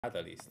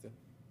catalyst,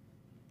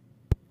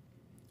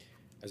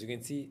 as you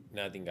can see,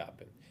 nothing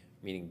happened,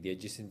 meaning the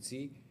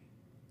adjacency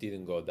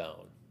didn't go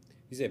down.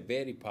 This is a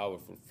very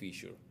powerful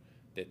feature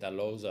that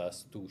allows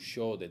us to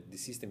show that the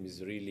system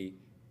is really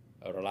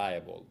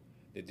reliable,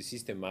 that the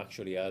system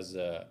actually has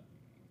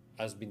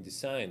been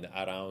designed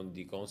around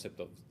the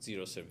concept of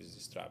zero service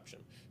disruption.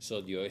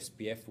 So the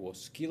OSPF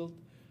was killed,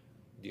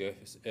 the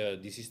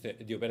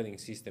operating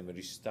system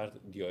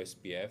restarted the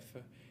OSPF,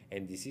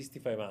 and the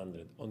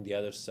 6500 on the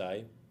other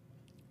side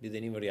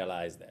didn't even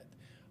realize that.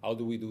 How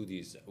do we do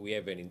this? We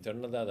have an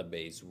internal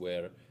database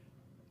where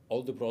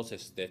all the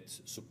processes that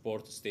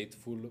support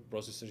stateful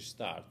process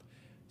restart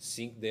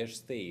sync their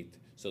state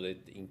so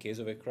that in case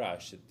of a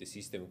crash, the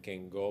system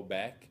can go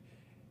back,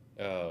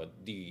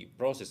 the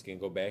process can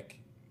go back,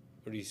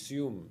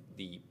 resume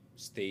the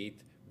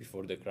state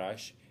before the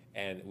crash,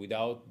 and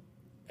without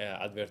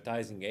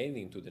advertising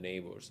anything to the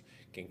neighbors,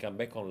 can come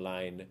back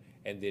online,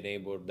 and the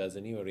neighbor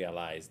doesn't even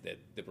realize that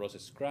the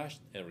process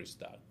crashed and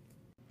restart.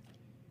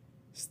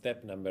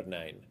 Step number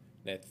 9,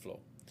 NetFlow.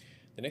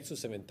 The Nexus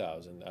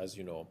 7000, as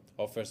you know,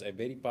 offers a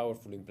very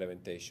powerful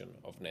implementation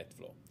of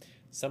NetFlow.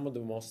 Some of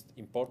the most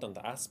important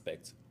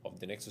aspects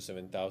of the Nexus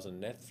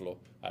 7000 NetFlow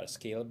are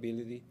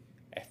scalability,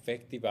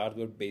 effective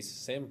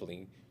hardware-based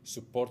sampling,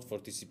 support for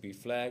TCP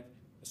flag,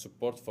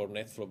 support for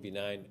NetFlow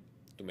v9,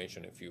 to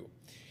mention a few.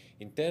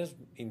 In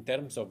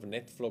terms of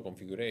NetFlow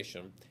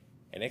configuration,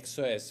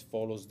 NX-OS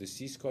follows the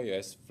Cisco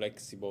iOS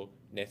flexible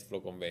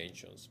NetFlow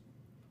conventions.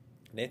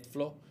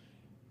 NetFlow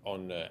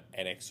on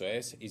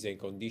NX-OS is a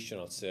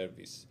conditional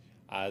service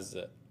as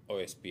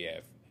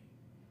OSPF.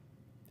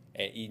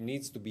 And it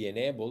needs to be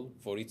enabled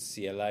for its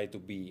CLI to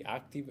be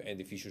active and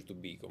the feature to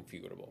be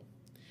configurable.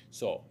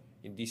 So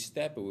in this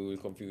step we will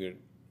configure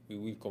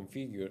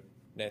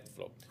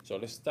NetFlow. So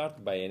let's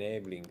start by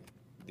enabling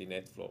the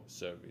NetFlow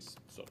service.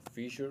 So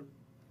feature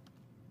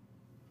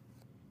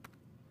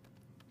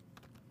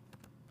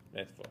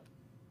NetFlow.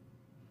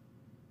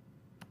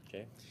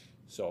 Okay,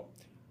 so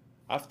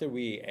after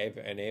we have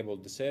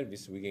enabled the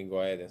service, we can go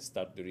ahead and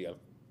start the real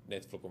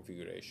NetFlow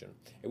configuration.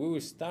 And we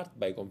will start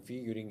by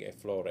configuring a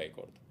flow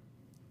record.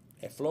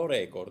 A flow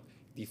record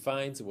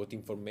defines what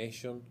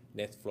information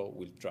NetFlow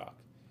will track.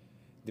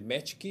 The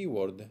match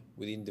keyword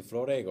within the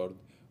flow record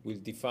will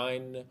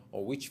define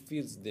on which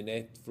fields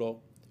the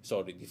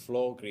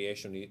flow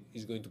creation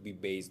is going to be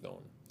based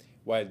on,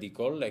 while the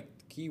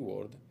collect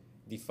keyword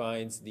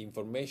defines the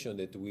information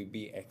that will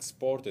be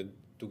exported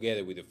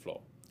together with the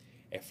flow.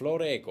 A flow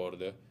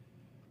record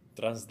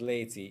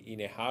translates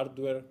in a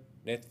hardware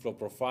NetFlow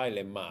profile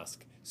and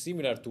mask,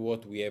 similar to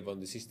what we have on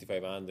the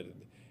 6500,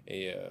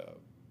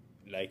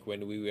 like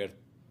when we were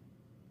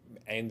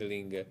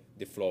handling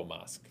the flow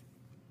mask.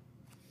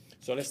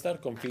 So let's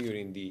start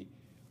configuring the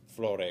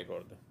flow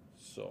record.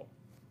 So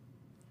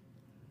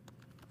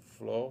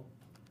flow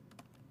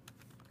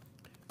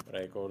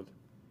record,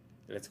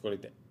 let's call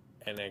it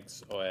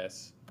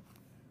NX-OS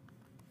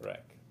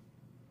rec.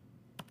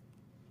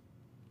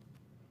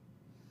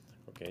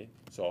 Okay,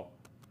 so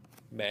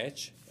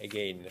match,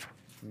 again,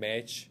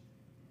 match,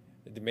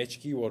 the match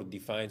keyword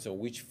defines on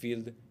which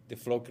field the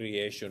flow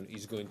creation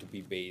is going to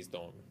be based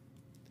on.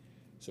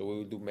 So we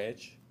will do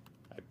match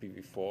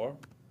IPv4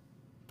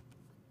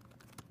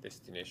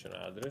 destination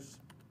address,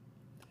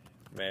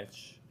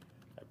 match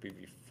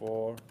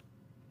IPv4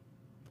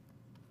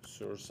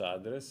 source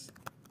address,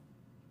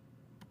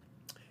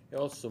 and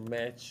also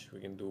match, we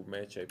can do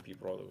match IP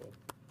protocol.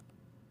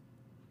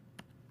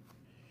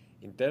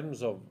 In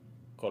terms of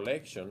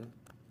collection,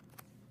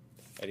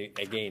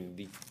 again,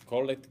 the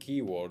collect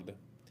keyword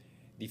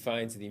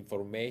defines the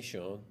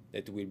information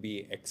that will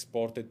be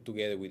exported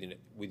together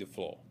with the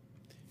flow.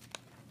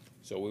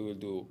 So we will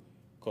do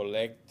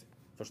collect,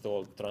 first of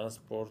all,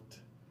 transport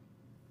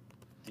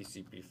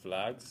TCP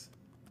flags.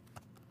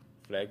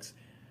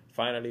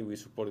 Finally, we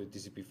support the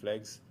TCP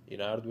flags in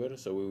hardware,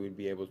 so we will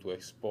be able to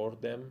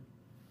export them.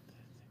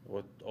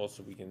 What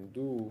also we can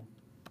do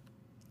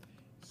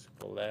is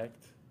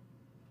collect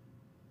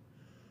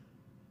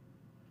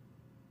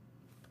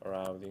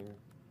routing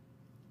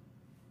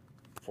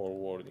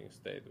forwarding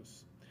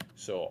status.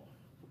 So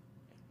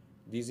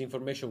this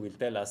information will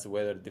tell us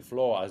whether the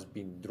flow has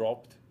been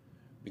dropped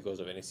because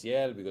of an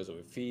ACL, because of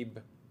a FIB,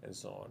 and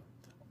so on,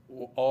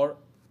 or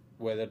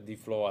whether the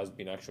flow has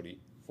been actually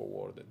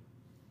forwarded.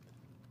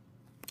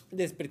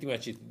 That's pretty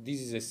much it.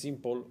 This is a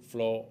simple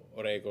flow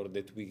record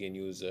that we can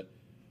use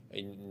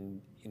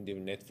in the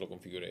NetFlow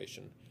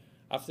configuration.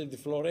 After the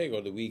flow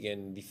record, we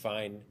can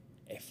define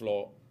a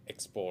flow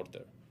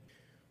exporter.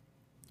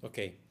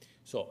 Okay,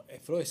 so a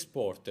flow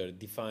exporter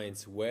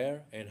defines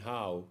where and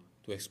how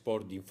to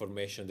export the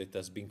information that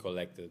has been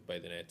collected by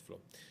the NetFlow.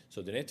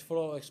 So the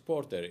NetFlow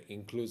exporter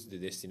includes the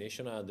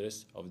destination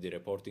address of the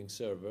reporting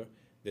server,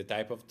 the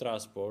type of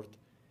transport,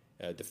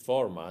 the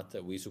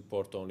format. We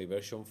support only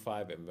version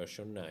 5 and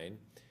version 9,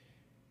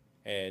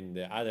 and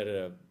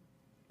other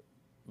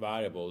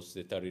variables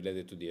that are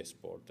related to the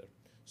exporter.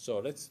 So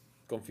let's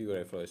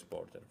configure a flow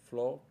exporter.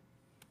 Flow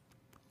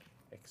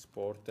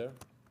exporter.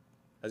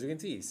 As you can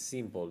see, it's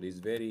simple. It's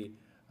very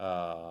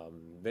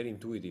very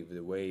intuitive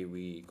the way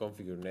we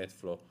configure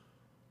NetFlow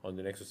on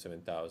the Nexus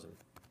 7000.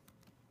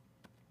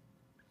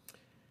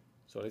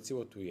 So let's see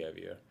what we have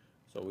here.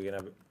 So we can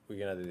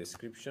add a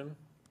description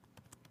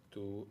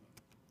to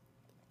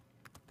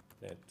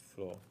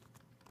NetFlow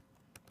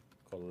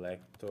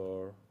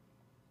collector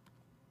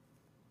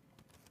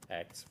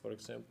X, for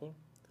example.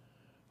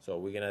 So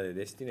we can add a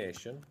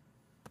destination,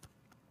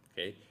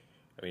 okay,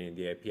 I mean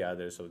the IP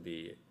address of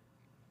the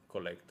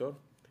collector,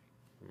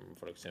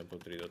 for example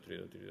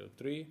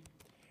 3.3.3.3.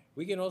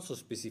 We can also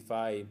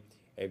specify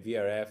a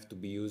VRF to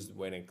be used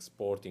when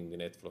exporting the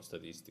NetFlow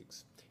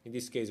statistics. In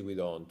this case we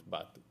don't,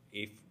 but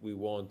if we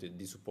want,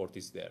 the support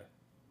is there.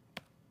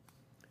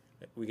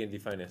 We can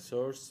define a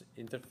source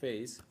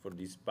interface for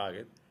this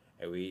packet,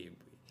 and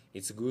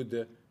it's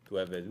good to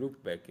have a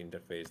loopback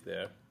interface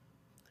there.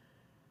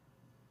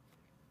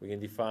 We can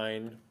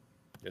define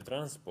the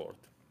transport.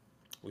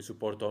 We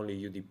support only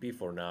UDP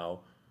for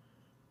now,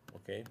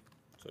 okay?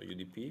 So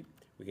UDP,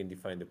 we can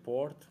define the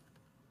port,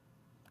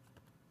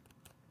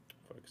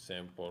 for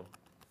example,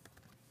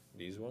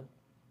 this one.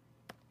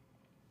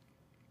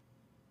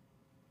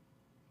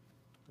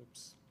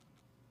 Oops.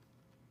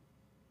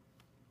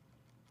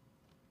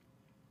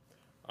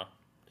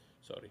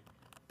 Sorry.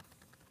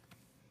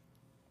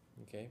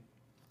 Okay.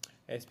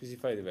 And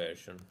specify the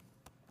version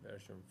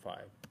 5,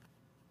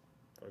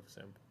 for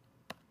example.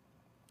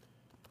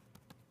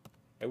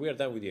 And we are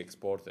done with the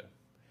exporter.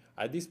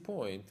 At this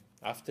point,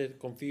 after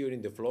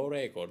configuring the flow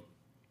record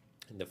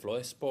and the flow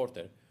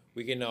exporter,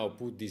 we can now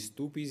put these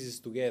two pieces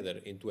together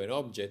into an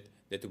object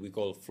that we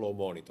call flow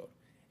monitor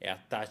and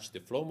attach the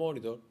flow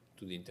monitor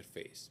to the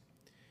interface.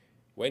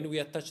 When we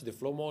attach the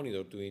flow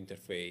monitor to the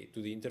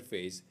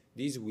interface,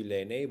 this will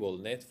enable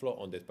NetFlow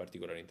on that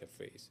particular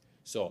interface.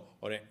 So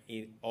on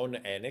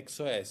an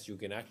XOS, you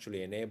can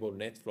actually enable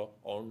NetFlow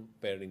on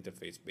per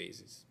interface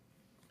basis.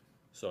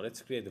 So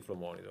let's create the flow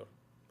monitor.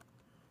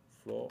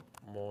 Flow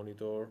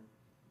monitor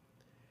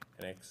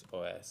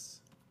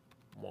NX-OS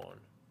mon.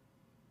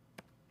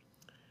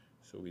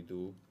 So we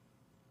do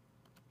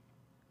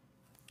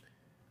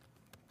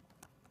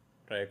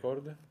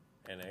record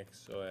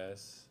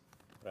NX-OS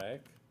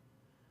rec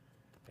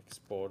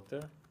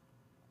exporter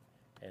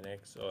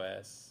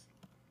NX-OS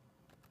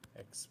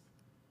exp.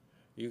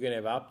 You can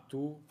have up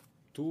to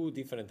 2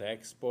 different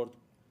export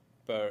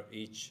per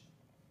each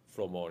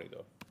flow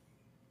monitor.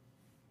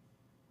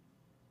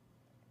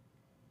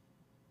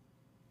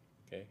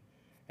 Okay.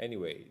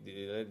 Anyway,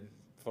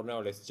 for now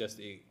let's just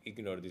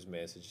ignore this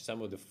message.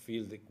 Some of the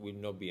field will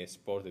not be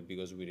exported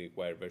because we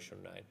require version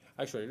 9.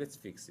 Actually, let's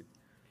fix it.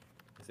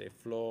 Say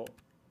flow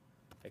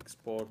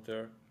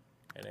exporter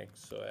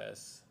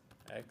NX-OS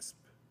exp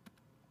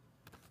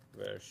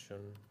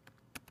version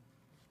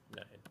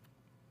 9.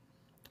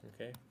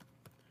 Okay,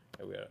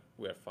 and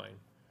we are fine.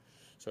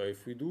 So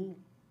if we do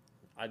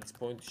at this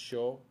point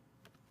show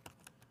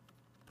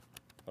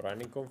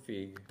running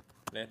config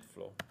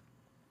NetFlow,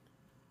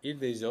 if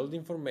there is all the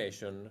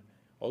information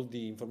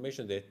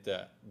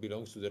that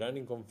belongs to the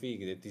running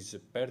config that is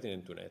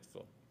pertinent to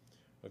NetFlow.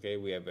 Okay,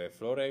 we have a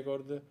flow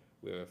record,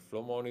 we have a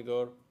flow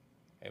monitor,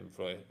 and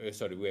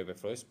we have a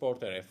flow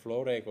exporter, a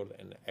flow record,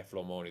 and a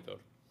flow monitor.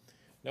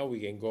 Now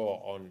we can go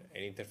on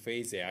an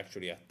interface and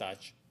actually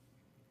attach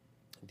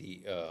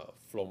the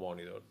flow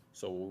monitor.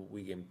 So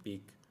we can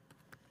pick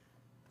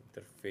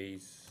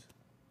interface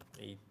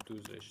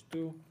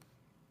E2/2,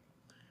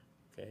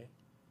 okay,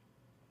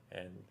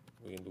 and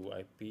we can do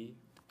IP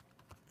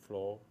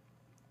flow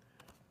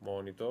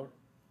monitor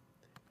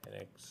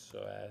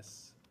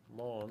NX-OS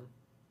mon,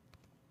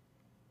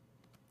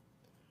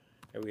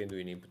 and we can do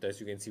an input. As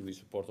you can see, we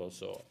support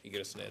also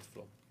egress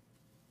NetFlow.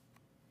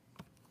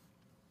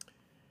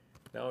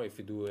 Now if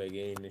we do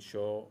again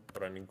show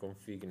running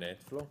config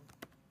NetFlow,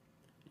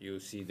 you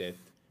see that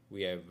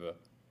we have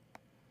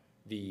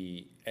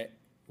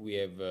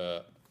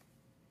a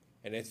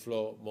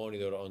NetFlow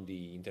monitor on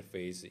the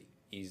interface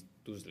is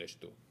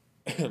 2/2.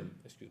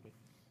 Excuse me.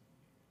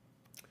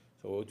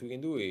 So what we can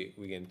do is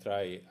we can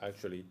try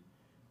actually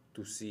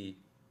to see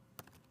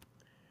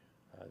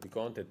the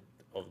content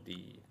of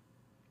the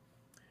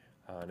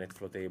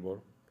NetFlow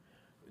table.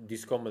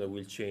 This command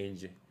will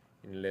change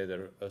in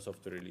later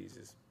software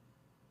releases.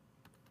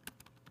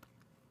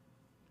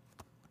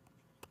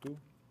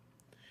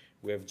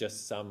 We have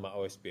just some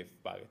OSPF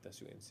packet,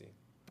 as you can see.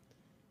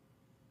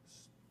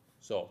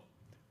 So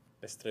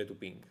let's try to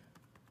ping.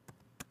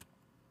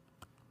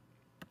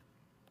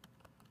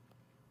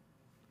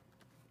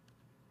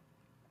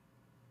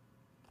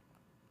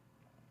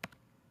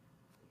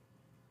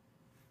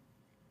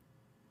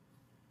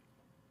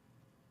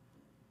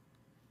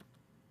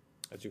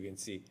 As you can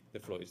see, the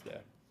flow is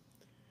there.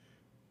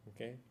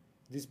 Okay,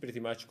 this pretty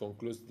much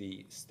concludes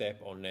the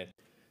step on net.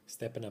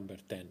 Step number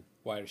 10,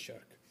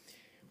 Wireshark.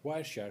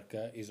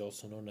 Wireshark is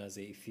also known as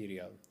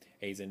Ethereal.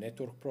 It is a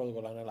network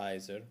protocol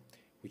analyzer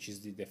which is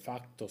the de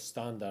facto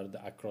standard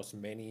across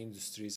many industries